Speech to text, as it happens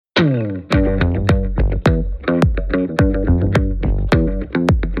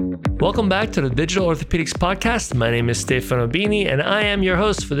Welcome back to the Digital Orthopedics Podcast. My name is Stefano Bini, and I am your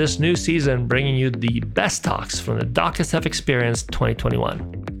host for this new season, bringing you the best talks from the DocSF Experience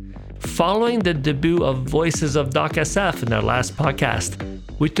 2021. Following the debut of Voices of DocSF in our last podcast,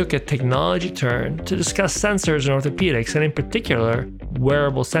 we took a technology turn to discuss sensors in orthopedics, and in particular,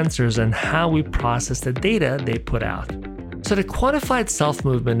 wearable sensors and how we process the data they put out. So the quantified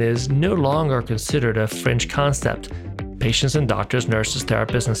self-movement is no longer considered a fringe concept. Patients and doctors, nurses,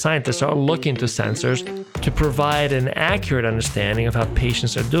 therapists, and scientists are looking to sensors to provide an accurate understanding of how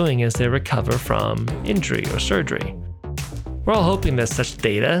patients are doing as they recover from injury or surgery. We're all hoping that such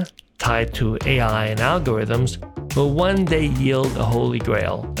data, tied to AI and algorithms, will one day yield a holy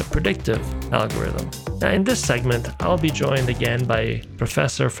grail, a predictive algorithm. Now, in this segment, I'll be joined again by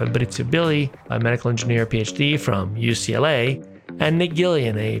Professor Fabrizio Billi, a medical engineer PhD from UCLA, and Nick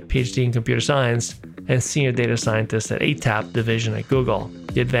Gillian, a PhD in computer science and senior data scientist at ATAP division at Google,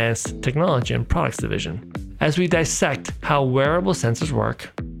 the Advanced Technology and Products division, as we dissect how wearable sensors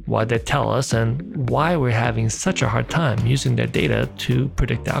work, what they tell us, and why we're having such a hard time using their data to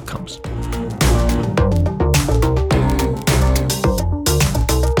predict outcomes.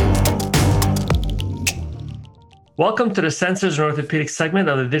 Welcome to the Sensors and Orthopedics segment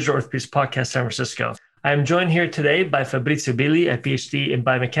of the Digital Orthopedics Podcast San Francisco. I am joined here today by Fabrizio Billi, a PhD in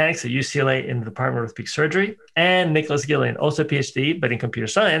biomechanics at UCLA in the Department of Orthopedic Surgery, and Nicholas Gillian, also a PhD, but in computer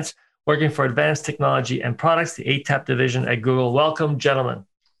science, working for Advanced Technology and Products, the ATAP division at Google. Welcome, gentlemen.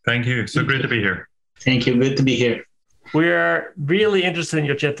 Thank you. So great to be here. Thank you. Good to be here. We are really interested in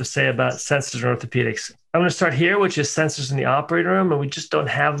what you have to say about sensors and orthopedics. I'm going to start here, which is sensors in the operating room, and we just don't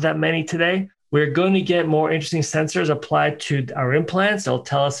have that many today. We're going to get more interesting sensors applied to our implants. They'll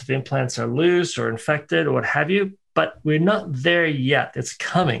tell us if implants are loose or infected or what have you, but we're not there yet. It's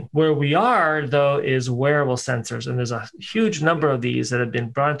coming. Where we are, though, is wearable sensors. And there's a huge number of these that have been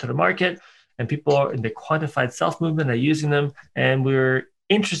brought into the market, and people are in the quantified self-movement are using them, and we're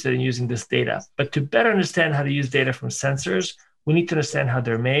interested in using this data. But to better understand how to use data from sensors, we need to understand how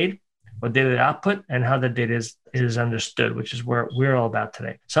they're made, what data they output, and how the data is understood, which is where we're all about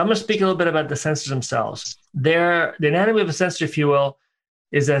today. So I'm going to speak a little bit about the sensors themselves. The anatomy of a sensor, if you will,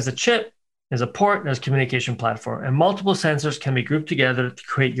 is as a chip, there's a port, there's a communication platform, and multiple sensors can be grouped together to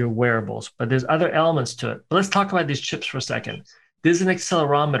create your wearables. But there's other elements to it. But let's talk about these chips for a second. This is an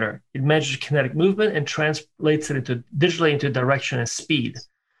accelerometer. It measures kinetic movement and translates it digitally into direction and speed.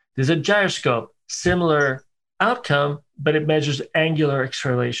 There's a gyroscope, similar outcome, but it measures angular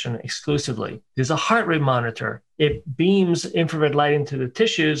acceleration exclusively. There's a heart rate monitor. It beams infrared light into the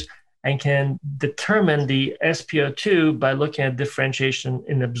tissues and can determine the SpO2 by looking at differentiation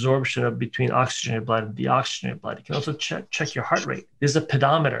in absorption between oxygenated blood and deoxygenated blood. You can also check your heart rate. There's a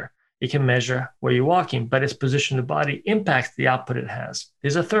pedometer. It can measure where you're walking, but its position in the body impacts the output it has.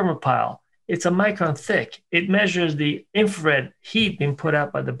 There's a thermopile. It's a micron thick. It measures the infrared heat being put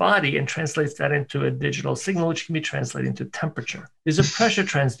out by the body and translates that into a digital signal, which can be translated into temperature. There's a pressure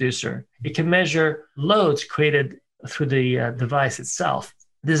transducer. It can measure loads created through the device itself.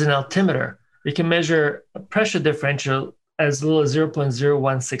 There's an altimeter. It can measure a pressure differential as little as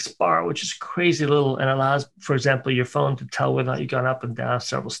 0.016 bar, which is crazy little and allows, for example, your phone to tell whether or not you've gone up and down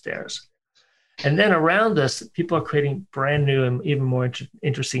several stairs. And then around us, people are creating brand new and even more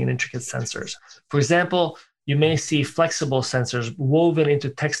interesting and intricate sensors. For example, you may see flexible sensors woven into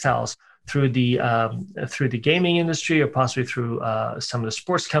textiles through the gaming industry or possibly through some of the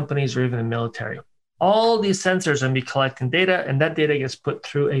sports companies or even the military. All these sensors are going to be collecting data, and that data gets put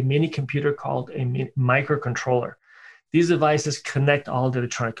through a mini computer called a microcontroller. These devices connect all the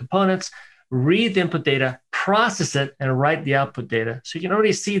electronic components, read the input data, process it, and write the output data. So you can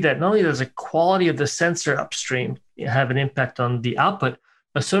already see that not only does the quality of the sensor upstream have an impact on the output,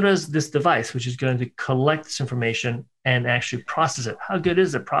 but so does this device, which is going to collect this information and actually process it. How good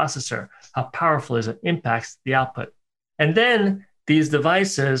is the processor? How powerful is it? Impacts the output. And then these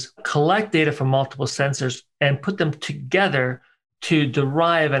devices collect data from multiple sensors and put them together to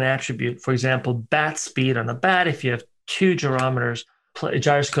derive an attribute. For example, bat speed on a bat. If you have two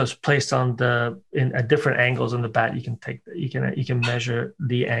gyroscopes placed on at different angles on the bat, you can measure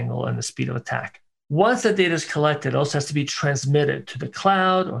the angle and the speed of attack. Once the data is collected, it also has to be transmitted to the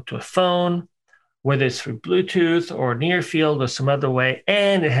cloud or to a phone, whether it's through Bluetooth or near field or some other way,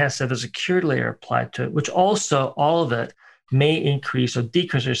 and it has to have a security layer applied to it, which also all of it may increase or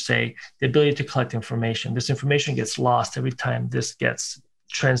decrease, or say, the ability to collect information. This information gets lost every time this gets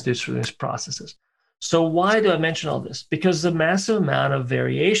transduced through these processes. So why do I mention all this? Because the massive amount of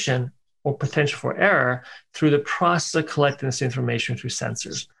variation or potential for error through the process of collecting this information through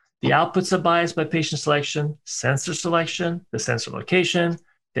sensors. The outputs are biased by patient selection, sensor selection, the sensor location,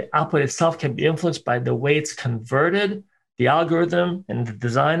 The output itself can be influenced by the way it's converted, the algorithm and the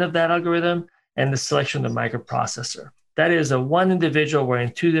design of that algorithm, and the selection of the microprocessor. That is, one individual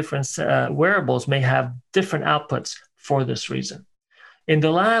wearing two different wearables may have different outputs for this reason. In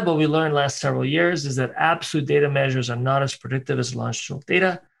the lab, what we learned last several years is that absolute data measures are not as predictive as longitudinal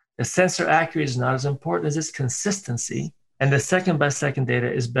data. The sensor accuracy is not as important as its consistency, and the second-by-second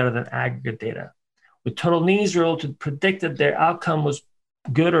data is better than aggregate data. With total knees, we're able to predict that their outcome was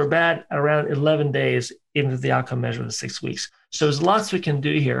good or bad around 11 days, even if the outcome measure was 6 weeks. So there's lots we can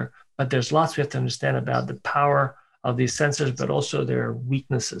do here, but there's lots we have to understand about the power of these sensors, but also their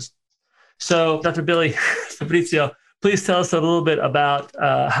weaknesses. So Dr. Billi, Fabrizio, please tell us a little bit about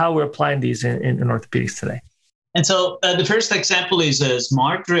how we're applying these in orthopedics today. And so the first example is a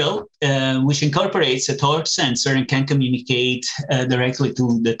smart drill, which incorporates a torque sensor and can communicate directly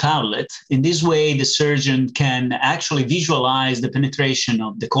to the tablet. In this way, the surgeon can actually visualize the penetration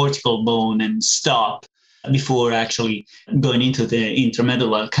of the cortical bone and stop before actually going into the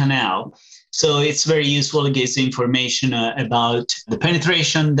intramedullary canal. So it's very useful. It gives information about the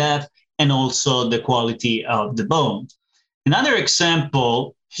penetration depth and also the quality of the bone. Another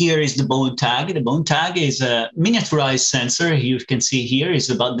example here is the bone tag. The bone tag is a miniaturized sensor. You can see here is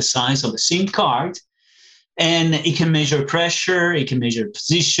about the size of a SIM card. And it can measure pressure, it can measure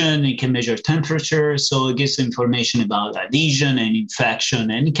position, it can measure temperature. So it gives information about adhesion and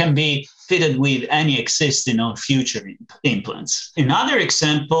infection, and it can be fitted with any existing or future implants. Another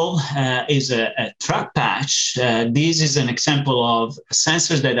example is a track patch. This is an example of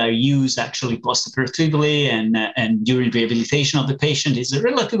sensors that are used actually postoperatively and during rehabilitation of the patient. It's a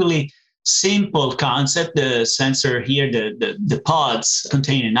relatively simple concept. The sensor here, the pods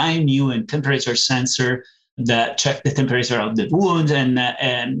contain an IMU and temperature sensor that check the temperature of the wound, and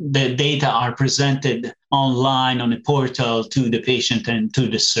the data are presented online on a portal to the patient and to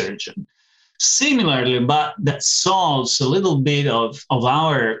the surgeon. Similarly, but that solves a little bit of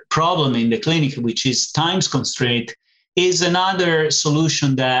our problem in the clinic, which is times constraint, is another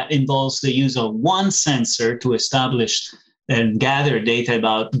solution that involves the use of one sensor to establish and gather data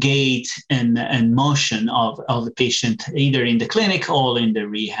about gait and motion of the patient, either in the clinic or in the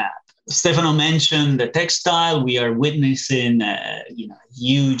rehab. Stefano mentioned the textile. We are witnessing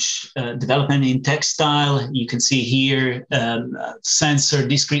huge development in textile. You can see here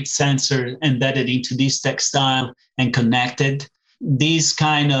discrete sensor embedded into this textile and connected. This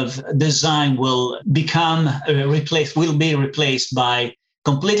kind of design will be replaced by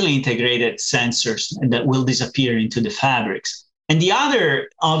completely integrated sensors that will disappear into the fabrics. And the other,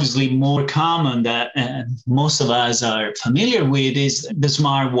 obviously more common that most of us are familiar with is the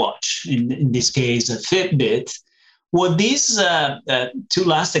smartwatch, in this case, a Fitbit. What these two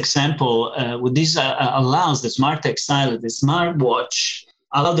last example, what this allows, the smart textile, the smartwatch,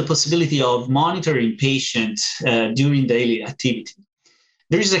 allow the possibility of monitoring patients during daily activity.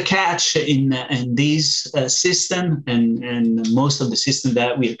 There is a catch in this system and most of the system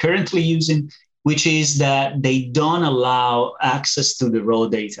that we are currently using, which is that they don't allow access to the raw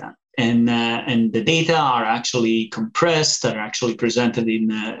data. And the data are actually compressed, are actually presented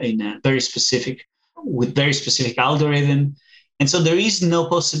with very specific algorithm. And so there is no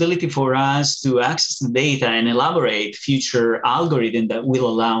possibility for us to access the data and elaborate future algorithm that will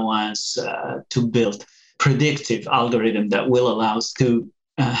allow us to build predictive algorithm that will allow us to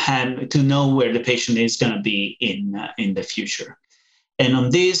know where the patient is going to be in the future. And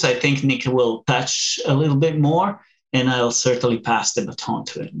on this, I think Nick will touch a little bit more, and I'll certainly pass the baton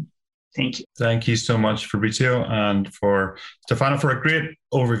to him. Thank you. Thank you so much, Fabrizio, and for Stefano for a great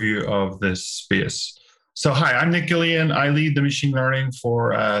overview of this space. So hi, I'm Nick Gillian. I lead the machine learning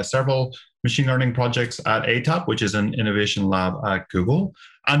for several machine learning projects at ATAP, which is an innovation lab at Google.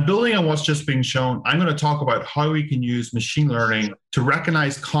 And building on what's just being shown, I'm going to talk about how we can use machine learning to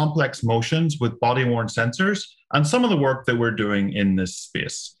recognize complex motions with body-worn sensors and some of the work that we're doing in this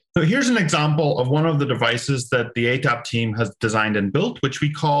space. So here's an example of one of the devices that the ATAP team has designed and built, which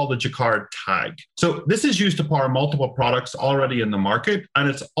we call the Jacquard tag. So this is used to power multiple products already in the market, and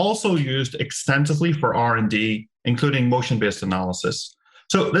it's also used extensively for R&D, including motion-based analysis.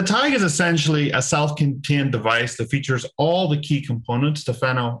 So the tag is essentially a self-contained device that features all the key components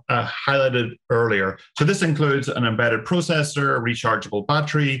Stefano highlighted earlier. So this includes an embedded processor, a rechargeable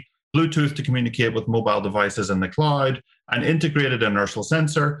battery, Bluetooth to communicate with mobile devices in the cloud, an integrated inertial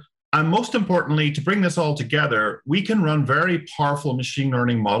sensor, and most importantly, to bring this all together, we can run very powerful machine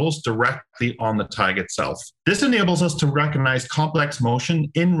learning models directly on the tag itself. This enables us to recognize complex motion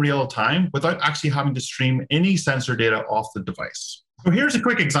in real time without actually having to stream any sensor data off the device. So here's a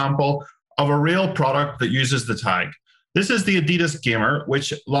quick example of a real product that uses the tag. This is the Adidas Gamer,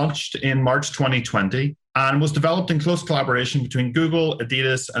 which launched in March 2020 and was developed in close collaboration between Google,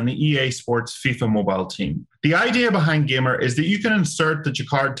 Adidas, and the EA Sports FIFA mobile team. The idea behind Gamer is that you can insert the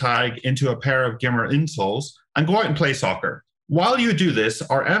Jacquard tag into a pair of Gamer insoles and go out and play soccer. While you do this,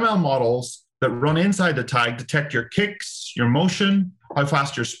 our ML models that run inside the tag detect your kicks, your motion, how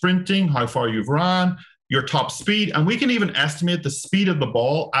fast you're sprinting, how far you've run, your top speed, and we can even estimate the speed of the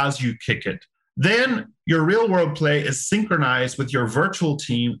ball as you kick it. Then your real world play is synchronized with your virtual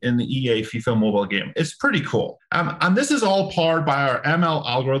team in the EA FIFA mobile game. It's pretty cool. And this is all powered by our ML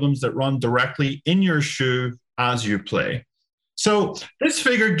algorithms that run directly in your shoe as you play. So this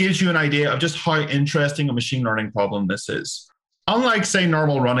figure gives you an idea of just how interesting a machine learning problem this is. Unlike, say,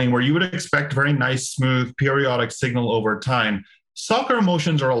 normal running, where you would expect very nice, smooth, periodic signal over time, soccer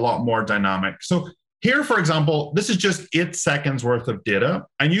motions are a lot more dynamic. So here, for example, this is just 8 seconds worth of data.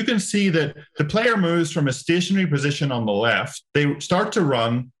 And you can see that the player moves from a stationary position on the left. They start to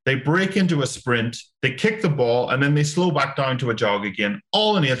run, they break into a sprint, they kick the ball, and then they slow back down to a jog again,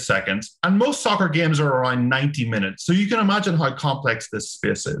 all in 8 seconds. And most soccer games are around 90 minutes. So you can imagine how complex this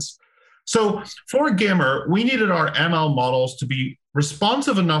space is. So for Gamer, we needed our ML models to be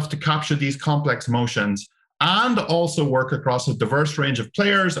responsive enough to capture these complex motions and also work across a diverse range of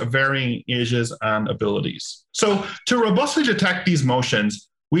players of varying ages and abilities. So to robustly detect these motions,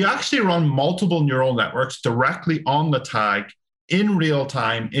 we actually run multiple neural networks directly on the tag in real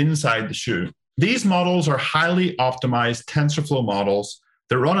time inside the shoe. These models are highly optimized TensorFlow models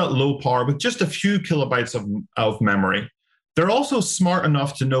that run at low power with just a few kilobytes of memory. They're also smart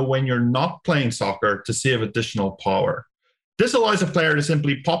enough to know when you're not playing soccer to save additional power. This allows a player to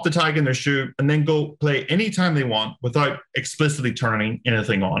simply pop the tag in their shoe and then go play anytime they want without explicitly turning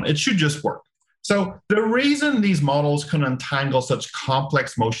anything on. It should just work. So the reason these models can untangle such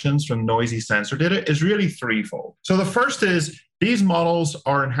complex motions from noisy sensor data is really threefold. So the first is these models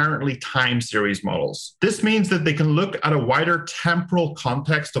are inherently time series models. This means that they can look at a wider temporal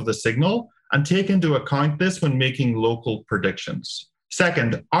context of the signal and take into account this when making local predictions.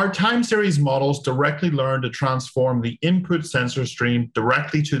 Second, our time series models directly learn to transform the input sensor stream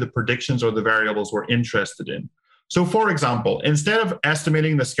directly to the predictions or the variables we're interested in. So for example, instead of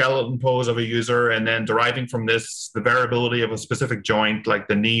estimating the skeleton pose of a user and then deriving from this the variability of a specific joint like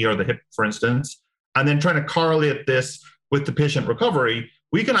the knee or the hip, for instance, and then trying to correlate this with the patient recovery,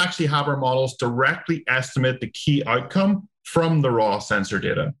 we can actually have our models directly estimate the key outcome from the raw sensor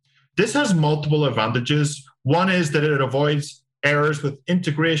data. This has multiple advantages. One is that it avoids errors with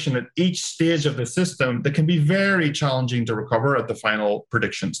integration at each stage of the system that can be very challenging to recover at the final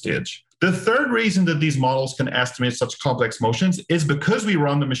prediction stage. The third reason that these models can estimate such complex motions is because we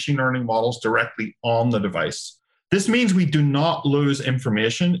run the machine learning models directly on the device. This means we do not lose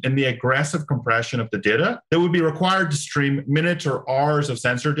information in the aggressive compression of the data that would be required to stream minutes or hours of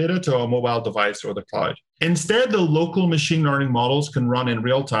sensor data to a mobile device or the cloud. Instead, the local machine learning models can run in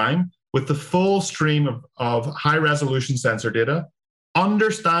real time with the full stream of high-resolution sensor data,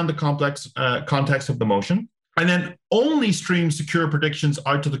 understand the complex context of the motion, and then only stream secure predictions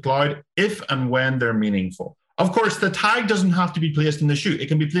out to the cloud if and when they're meaningful. Of course, the tag doesn't have to be placed in the shoe. It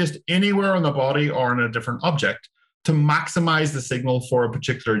can be placed anywhere on the body or in a different object to maximize the signal for a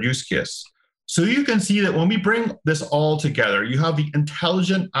particular use case. So you can see that when we bring this all together, you have the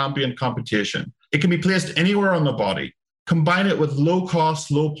intelligent ambient computation. It can be placed anywhere on the body. Combine it with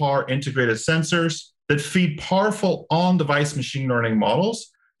low-cost, low-power integrated sensors that feed powerful on-device machine learning models,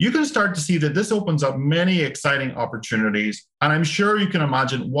 you can start to see that this opens up many exciting opportunities. And I'm sure you can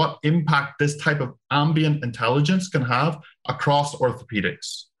imagine what impact this type of ambient intelligence can have across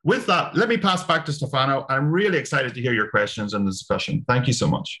orthopedics. With that, let me pass back to Stefano. I'm really excited to hear your questions in the discussion. Thank you so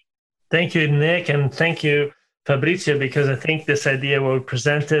much. Thank you, Nick, and thank you, Fabrizio, because I think this idea what we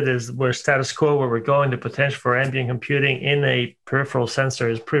presented is where status quo, where we're going, the potential for ambient computing in a peripheral sensor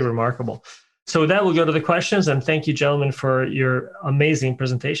is pretty remarkable. So with that, we'll go to the questions, and thank you, gentlemen, for your amazing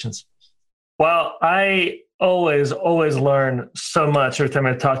presentations. Well, I always learn so much every time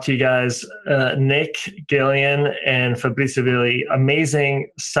I talk to you guys, Nick Gillian and Fabrizio Billi. Amazing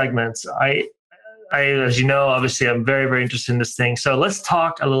segments. I, as you know, obviously, I'm very, very interested in this thing. So let's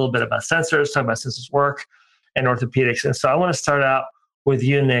talk a little bit about sensors, talk about sensors work and orthopedics. And so I want to start out with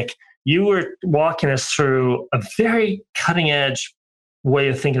you, Nick. You were walking us through a very cutting edge way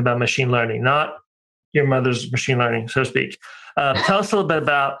of thinking about machine learning, not your mother's machine learning, so to speak. Tell us a little bit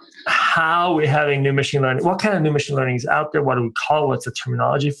about how we're having new machine learning. What kind of new machine learning is out there? What do we call it? What's the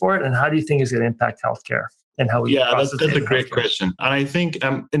terminology for it? And how do you think it's going to impact healthcare? And how we that's a great question. And I think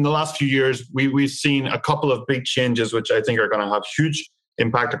in the last few years, we've seen a couple of big changes, which I think are going to have huge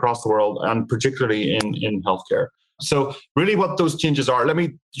impact across the world, and particularly in healthcare. So really what those changes are, let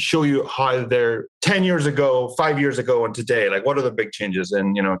me show you how they're 10 years ago, 5 years ago, and today. Like, what are the big changes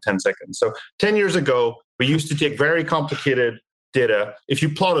in, 10 seconds? So 10 years ago, we used to take very complicated data. If you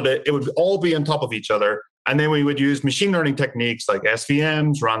plotted it, it would all be on top of each other. And then we would use machine learning techniques like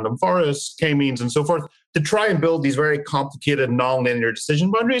SVMs, random forests, k-means, and so forth to try and build these very complicated nonlinear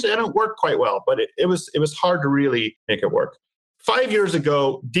decision boundaries. And it worked quite well, but it was hard to really make it work. 5 years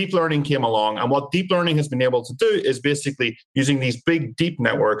ago, deep learning came along. And what deep learning has been able to do is basically using these big, deep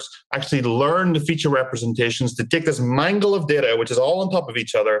networks, actually learn the feature representations to take this mangle of data, which is all on top of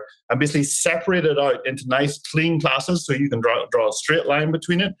each other, and basically separate it out into nice, clean classes so you can draw a straight line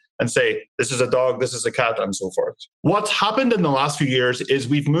between it and say, this is a dog, this is a cat, and so forth. What's happened in the last few years is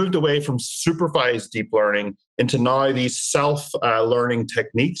we've moved away from supervised deep learning into now these self-learning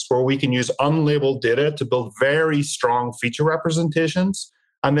techniques where we can use unlabeled data to build very strong feature representations.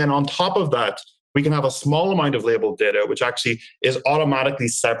 And then on top of that, we can have a small amount of labeled data, which actually is automatically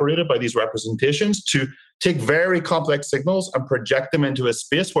separated by these representations to take very complex signals and project them into a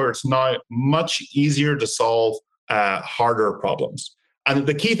space where it's now much easier to solve harder problems. And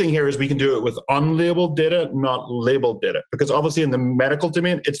the key thing here is we can do it with unlabeled data, not labeled data, because obviously in the medical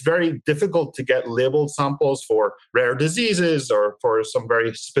domain, it's very difficult to get labeled samples for rare diseases or for some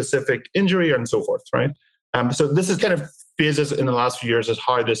very specific injury and so forth, right? So this is kind of phases in the last few years is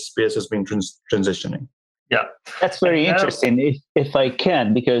how this space has been transitioning. Yeah, that's very interesting. If I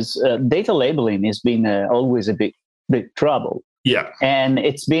can, because data labeling has been always a big trouble. Yeah. And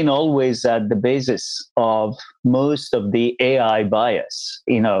it's been always at the basis of most of the AI bias,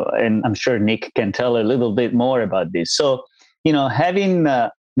 and I'm sure Nick can tell a little bit more about this. So, having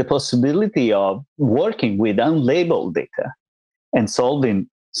the possibility of working with unlabeled data and solving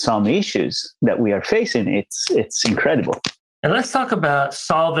some issues that we are facing, it's incredible. And let's talk about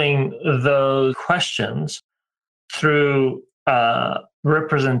solving those questions through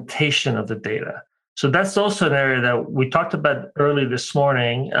representation of the data. So that's also an area that we talked about early this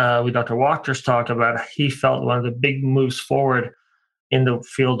morning with Dr. Walker's talk about. He felt one of the big moves forward in the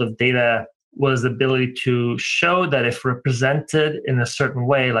field of data was the ability to show that if represented in a certain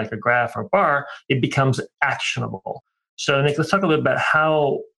way, like a graph or bar, it becomes actionable. So Nick, let's talk a little bit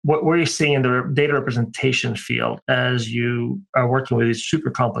about what are you seeing in the data representation field as you are working with these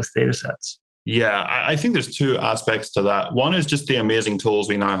super complex data sets? Yeah, I think there's two aspects to that. One is just the amazing tools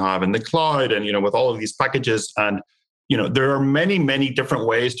we now have in the cloud and, with all of these packages. And, there are many, many different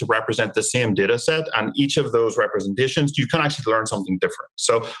ways to represent the same data set. And each of those representations, you can actually learn something different.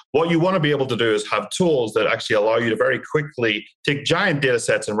 So what you want to be able to do is have tools that actually allow you to very quickly take giant data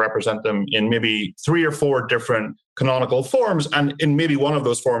sets and represent them in maybe 3 or 4 different canonical forms. And in maybe one of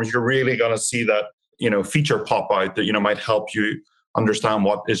those forms, you're really going to see that, feature pop out that, might help you understand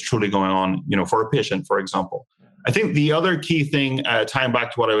what is truly going on, for a patient, for example. I think the other key thing, tying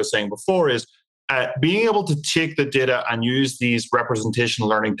back to what I was saying before, is being able to take the data and use these representation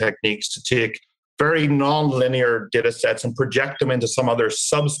learning techniques to take very non-linear data sets and project them into some other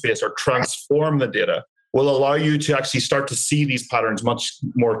subspace or transform the data will allow you to actually start to see these patterns much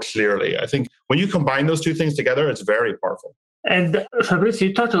more clearly. I think when you combine those two things together, it's very powerful. And Fabrizio,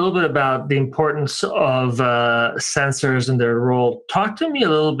 you talked a little bit about the importance of sensors and their role. Talk to me a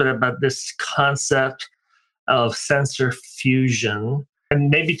little bit about this concept of sensor fusion, and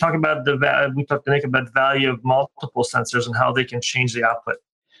maybe talk about we talked to Nick about the value of multiple sensors and how they can change the output.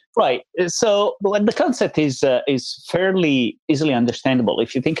 Right. So the concept is fairly easily understandable.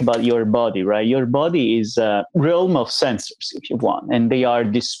 If you think about your body, right? Your body is a realm of sensors, if you want, and they are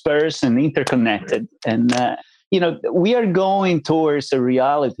dispersed and interconnected. And we are going towards a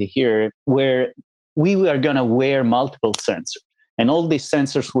reality here where we are going to wear multiple sensors, and all these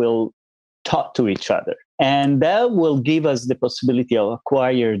sensors will talk to each other. And that will give us the possibility of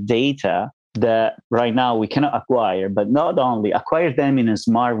acquire data that right now we cannot acquire, but not only acquire them in a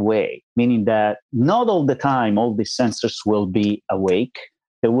smart way, meaning that not all the time all these sensors will be awake.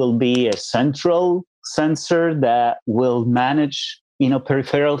 There will be a central sensor that will manage,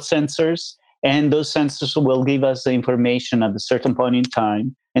 peripheral sensors. And those sensors will give us the information at a certain point in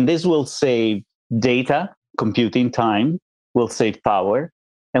time. And this will save data, computing time, will save power,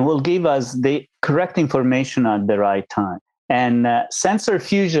 and will give us the correct information at the right time. And sensor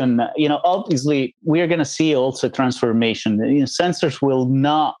fusion, obviously, we are going to see also transformation. Sensors will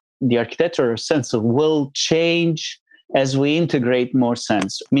not, the architecture of sensor will change as we integrate more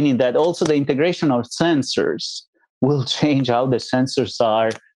sensors, meaning that also the integration of sensors will change how the sensors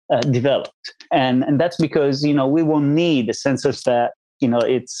are developed. And that's because, we won't need the sensors that,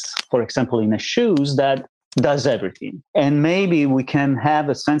 it's, for example, in a shoes that does everything. And maybe we can have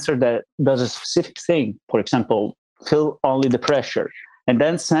a sensor that does a specific thing, for example, feel only the pressure, and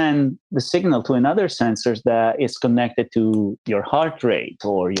then send the signal to another sensor that is connected to your heart rate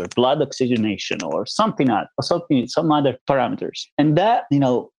or your blood oxygenation or something else, or some other parameters. And that,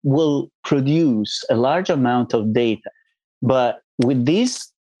 will produce a large amount of data. But with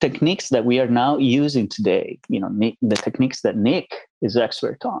these techniques that we are now using today, the techniques that Nick is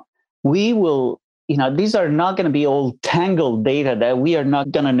expert on, we will, these are not going to be all tangled data that we are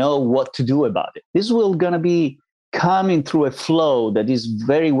not going to know what to do about it. This will going to be coming through a flow that is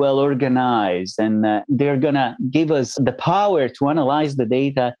very well organized, and they're going to give us the power to analyze the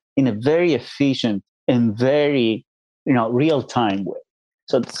data in a very efficient and very, real-time way.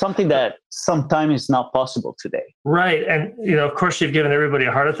 So it's something that sometimes is not possible today. Right. And, of course, you've given everybody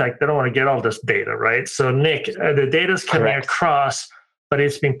a heart attack. They don't want to get all this data, right? So, Nick, the data is coming across, but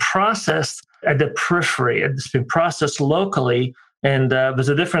it's being processed at the periphery. It's been processed locally. And there's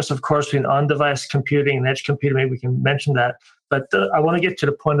a difference, of course, between on-device computing and edge computing. Maybe we can mention that. But I want to get to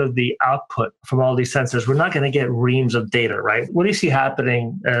the point of the output from all these sensors. We're not going to get reams of data, right? What do you see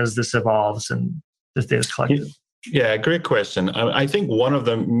happening as this evolves and this data is collected? Yeah, great question. I think one of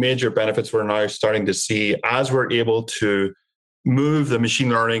the major benefits we're now starting to see as we're able to move the machine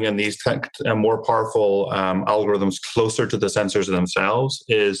learning and these more powerful algorithms closer to the sensors themselves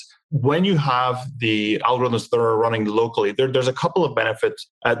is when you have the algorithms that are running locally, there's a couple of benefits.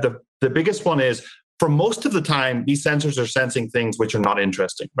 The biggest one is for most of the time, these sensors are sensing things which are not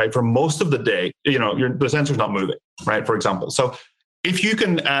interesting, right? For most of the day, the sensor's not moving, right? For example. So if you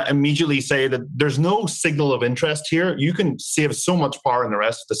can immediately say that there's no signal of interest here, you can save so much power in the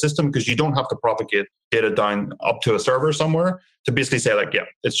rest of the system because you don't have to propagate data down up to a server somewhere to basically say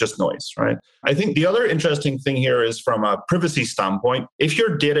it's just noise, right? I think the other interesting thing here is from a privacy standpoint, if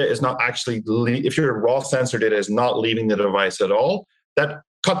your data is not actually, if your raw sensor data is not leaving the device at all, that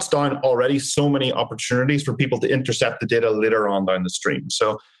cuts down already so many opportunities for people to intercept the data later on down the stream.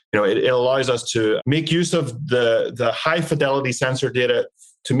 So it allows us to make use of the high fidelity sensor data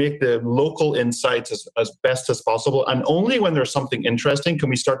to make the local insights as best as possible. And only when there's something interesting can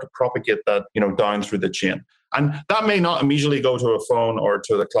we start to propagate that, down through the chain. And that may not immediately go to a phone or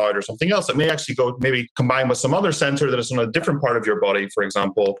to the cloud or something else. It may actually go maybe combine with some other sensor that is on a different part of your body, for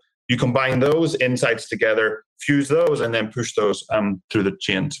example. You combine those insights together, fuse those, and then push those through the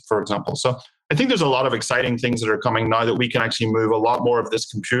chains, for example. So I think there's a lot of exciting things that are coming now that we can actually move a lot more of this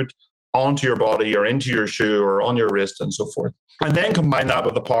compute onto your body or into your shoe or on your wrist and so forth. And then combine that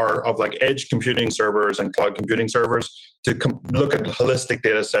with the power of edge computing servers and cloud computing servers to look at holistic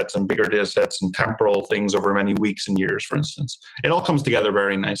data sets and bigger data sets and temporal things over many weeks and years, for instance. It all comes together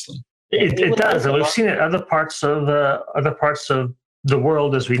very nicely. It does. And we've seen it in other parts of the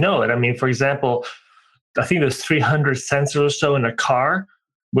world as we know it. I mean, for example, I think there's 300 sensors or so in a car.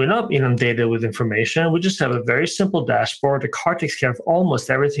 We're not inundated with information. We just have a very simple dashboard. The car takes care of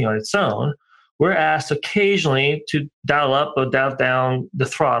almost everything on its own. We're asked occasionally to dial up or dial down the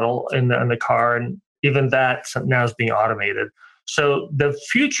throttle in the car, and even that now is being automated. So the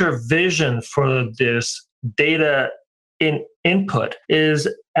future vision for this data input is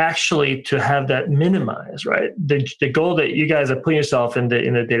actually to have that minimized, right? The goal that you guys are putting yourself in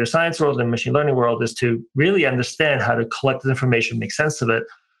the data science world and machine learning world is to really understand how to collect this information, make sense of it,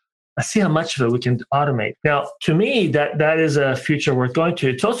 and see how much of it we can automate. Now, to me, that is a future worth going to.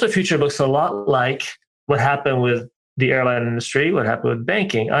 It's also a future that looks a lot like what happened with the airline industry, what happened with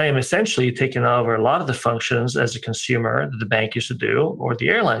banking. I am essentially taking over a lot of the functions as a consumer that the bank used to do or the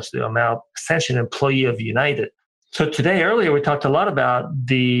airlines do. I'm now essentially an employee of United. So earlier, we talked a lot about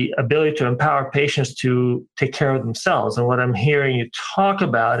the ability to empower patients to take care of themselves. And what I'm hearing you talk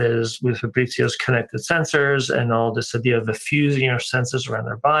about is with Fabrizio's connected sensors and all this idea of fusing your sensors around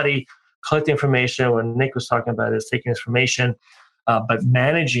their body, collecting information. What Nick was talking about is taking information, but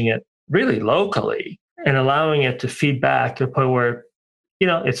managing it really locally and allowing it to feed back to the point where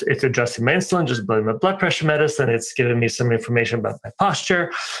it's adjusting my insulin, just blowing my blood pressure medicine. It's giving me some information about my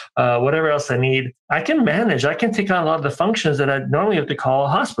posture, whatever else I need. I can manage. I can take on a lot of the functions that I normally have to call a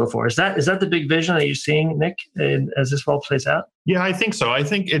hospital for. Is that the big vision that you're seeing, Nick, as this all plays out? Yeah, I think so. I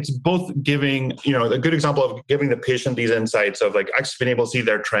think it's both giving, a good example of giving the patient these insights of actually being able to see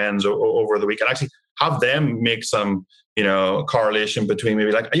their trends over the week and actually have them make some, correlation between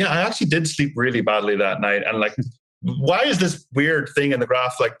maybe I actually did sleep really badly that night. And why is this weird thing in the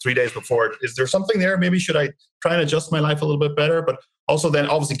graph 3 days before? Is there something there? Maybe should I try and adjust my life a little bit better? But also then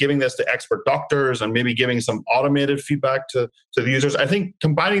obviously giving this to expert doctors and maybe giving some automated feedback to the users. I think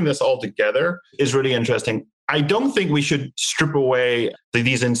combining this all together is really interesting. I don't think we should strip away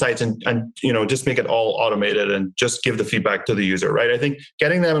these insights and just make it all automated and just give the feedback to the user, right? I think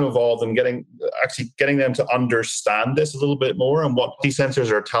getting them involved and getting them to understand this a little bit more and what these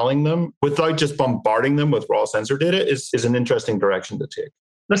sensors are telling them without just bombarding them with raw sensor data is an interesting direction to take.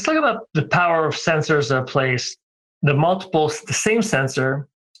 Let's talk about the power of sensors that are placed, the same sensor,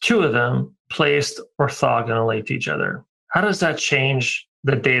 two of them placed orthogonally to each other. How does that change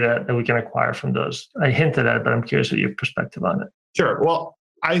the data that we can acquire from those? I hinted at it, but I'm curious what your perspective on it. Sure. Well,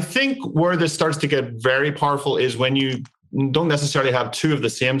 I think where this starts to get very powerful is when you don't necessarily have two of the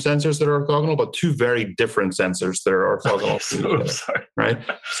same sensors that are orthogonal, but two very different sensors that are orthogonal. Right?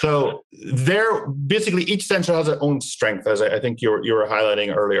 So they're basically each sensor has its own strength, as I think you were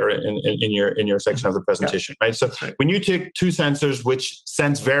highlighting earlier in your section of the presentation, right? So when you take two sensors which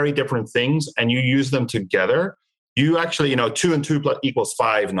sense very different things and you use them together, you actually, 2 and 2 equals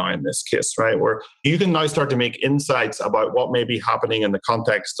 5 now in this case, right? Where you can now start to make insights about what may be happening in the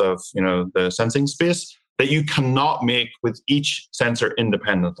context of, the sensing space that you cannot make with each sensor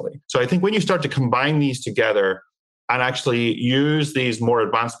independently. So I think when you start to combine these together and actually use these more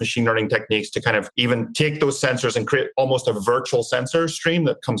advanced machine learning techniques to kind of even take those sensors and create almost a virtual sensor stream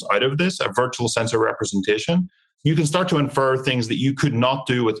that comes out of this, a virtual sensor representation, you can start to infer things that you could not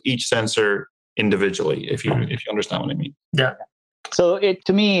do with each sensor individually, if you understand what I mean. Yeah. So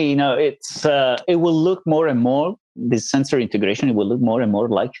to me, it will look more and more, this sensor integration, it will look more and more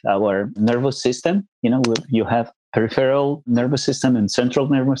like our nervous system. You have peripheral nervous system and central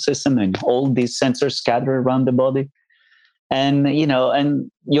nervous system and all these sensors scattered around the body. And,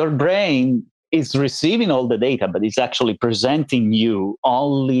 and your brain is receiving all the data, but it's actually presenting you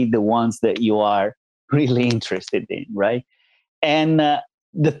only the ones that you are really interested in, right? And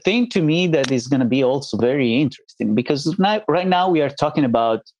the thing to me that is going to be also very interesting, because right now we are talking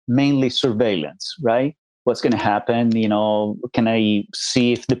about mainly surveillance, right? What's going to happen? Can I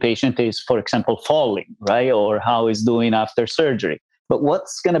see if the patient is, for example, falling, right? Or how he's doing after surgery? But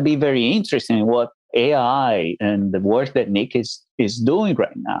what's going to be very interesting, what AI and the work that Nick is doing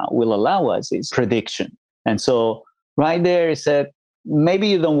right now will allow us is prediction. And so right there is that maybe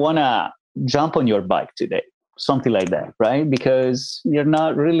you don't want to jump on your bike today, something like that, right? Because you're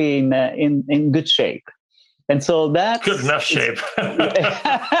not really in good shape. And so that's good enough shape. And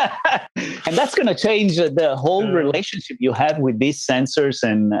that's going to change the whole relationship you have with these sensors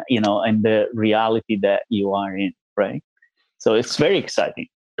and, and the reality that you are in, right? So it's very exciting.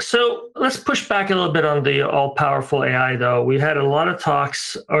 So let's push back a little bit on the all-powerful AI, though. We had a lot of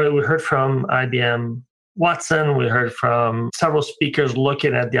talks, or we heard from IBM Watson, we heard from several speakers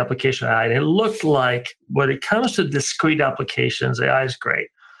looking at the application of AI, and it looked like when it comes to discrete applications, AI is great.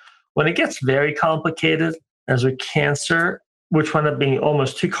 When it gets very complicated, as with cancer, which wound up being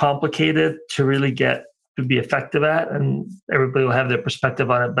almost too complicated to really get to be effective at, and everybody will have their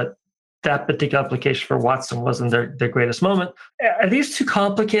perspective on it, but that particular application for Watson wasn't their greatest moment. Are these too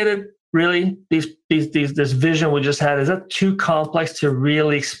complicated? Really, this vision we just had, is that too complex to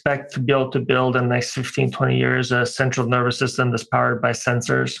really expect to be able to build in the next 15, 20 years a central nervous system that's powered by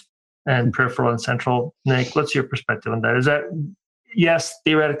sensors and peripheral and central? Nick, what's your perspective on that? Is that, yes,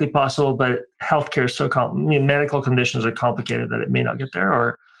 theoretically possible, but healthcare is so medical conditions are complicated that it may not get there,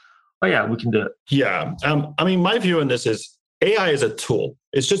 or, oh yeah, we can do it? Yeah. My view on this is AI is a tool.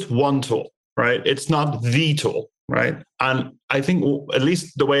 It's just one tool, right? It's not the tool. Right. And I think, at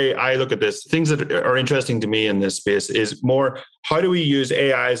least the way I look at this, things that are interesting to me in this space is more, how do we use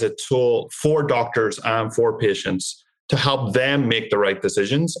AI as a tool for doctors and for patients to help them make the right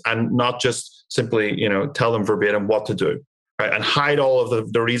decisions and not just simply, tell them verbatim what to do, right? And hide all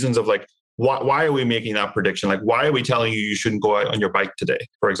of the reasons of like, why are we making that prediction? Like, why are we telling you shouldn't go out on your bike today,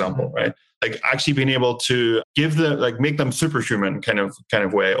 for example, right? Like actually being able to give them, like make them superhuman kind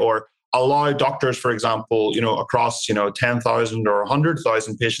of way, or allow doctors, for example, across, 10,000 or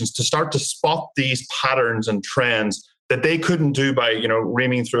 100,000 patients to start to spot these patterns and trends that they couldn't do by,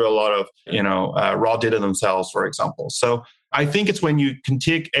 reaming through a lot of, raw data themselves, for example. So I think it's when you can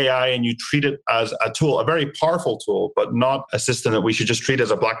take AI and you treat it as a tool, a very powerful tool, but not a system that we should just treat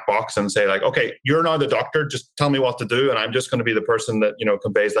as a black box and say like, okay, you're now the doctor, just tell me what to do. And I'm just going to be the person that,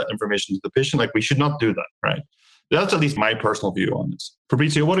 conveys that information to the patient. Like we should not do that, right? That's at least my personal view on this.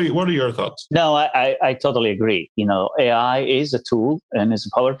 Fabrizio, what are your thoughts? No, I totally agree. AI is a tool and it's a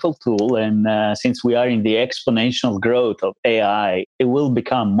powerful tool. And since we are in the exponential growth of AI, it will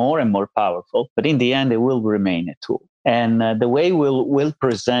become more and more powerful. But in the end, it will remain a tool. And the way we'll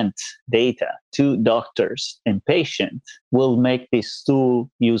present data to doctors and patients will make this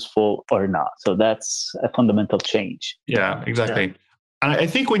tool useful or not. So that's a fundamental change. Yeah, exactly. Yeah. And I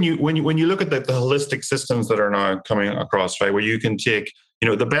think when you look at the holistic systems that are now coming across, right, where you can take,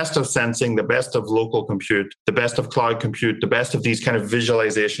 the best of sensing, the best of local compute, the best of cloud compute, the best of these kind of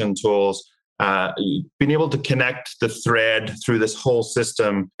visualization tools, being able to connect the thread through this whole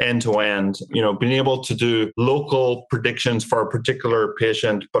system end to end, being able to do local predictions for a particular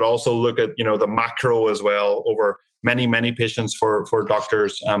patient, but also look at, the macro as well over many, many patients for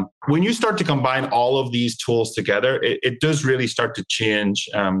doctors. When you start to combine all of these tools together, it does really start to change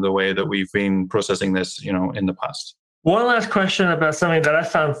the way that we've been processing this, in the past. One last question about something that I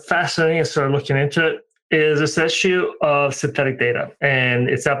found fascinating and started looking into it is this issue of synthetic data and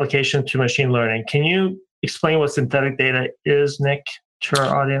its application to machine learning. Can you explain what synthetic data is, Nick, to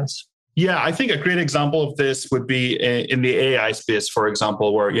our audience? Yeah, I think a great example of this would be in the AI space, for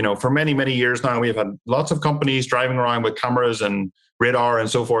example, where, for many, many years now, we've had lots of companies driving around with cameras and radar and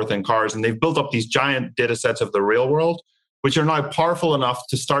so forth in cars, and they've built up these giant data sets of the real world, which are now powerful enough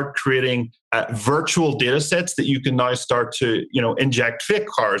to start creating virtual data sets that you can now start to, inject fake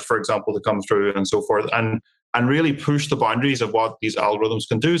cars, for example, to come through and so forth, and really push the boundaries of what these algorithms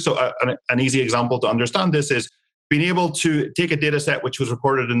can do. So an easy example to understand this is being able to take a data set which was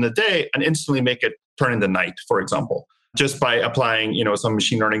recorded in the day and instantly make it turn into night, for example, just by applying, some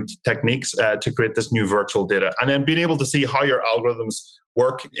machine learning techniques to create this new virtual data, and then being able to see how your algorithms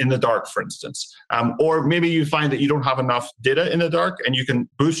work in the dark, for instance. Or maybe you find that you don't have enough data in the dark and you can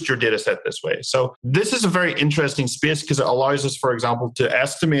boost your data set this way. So this is a very interesting space because it allows us, for example, to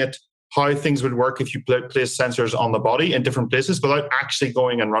estimate how things would work if you place sensors on the body in different places without actually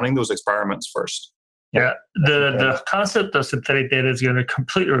going and running those experiments first. Yeah, the concept of synthetic data is going to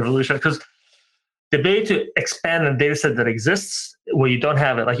completely revolutionize, because the ability to expand a data set that exists where you don't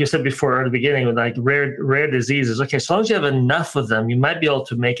have it, like you said before at the beginning, with like rare diseases. Okay, so long as you have enough of them, you might be able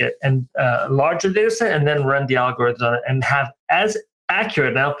to make it a larger data set and then run the algorithms on it and have as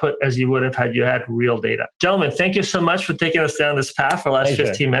accurate an output as you would have had you had real data. Gentlemen, thank you so much for taking us down this path for the last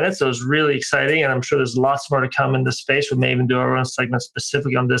 15 minutes. It was really exciting, and I'm sure there's lots more to come in this space. We may even do our own segment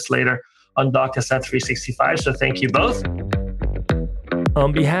specifically on this later on DocSF 365. So thank you both.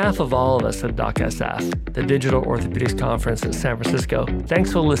 On behalf of all of us at DocSF, the Digital Orthopedics Conference in San Francisco,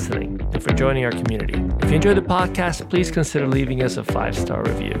 thanks for listening and for joining our community. If you enjoyed the podcast, please consider leaving us a 5-star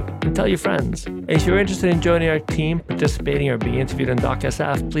review and tell your friends. If you're interested in joining our team, participating, or being interviewed on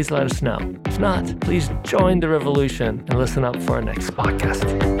DocSF, please let us know. If not, please join the revolution and listen up for our next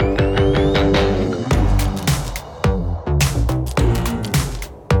podcast.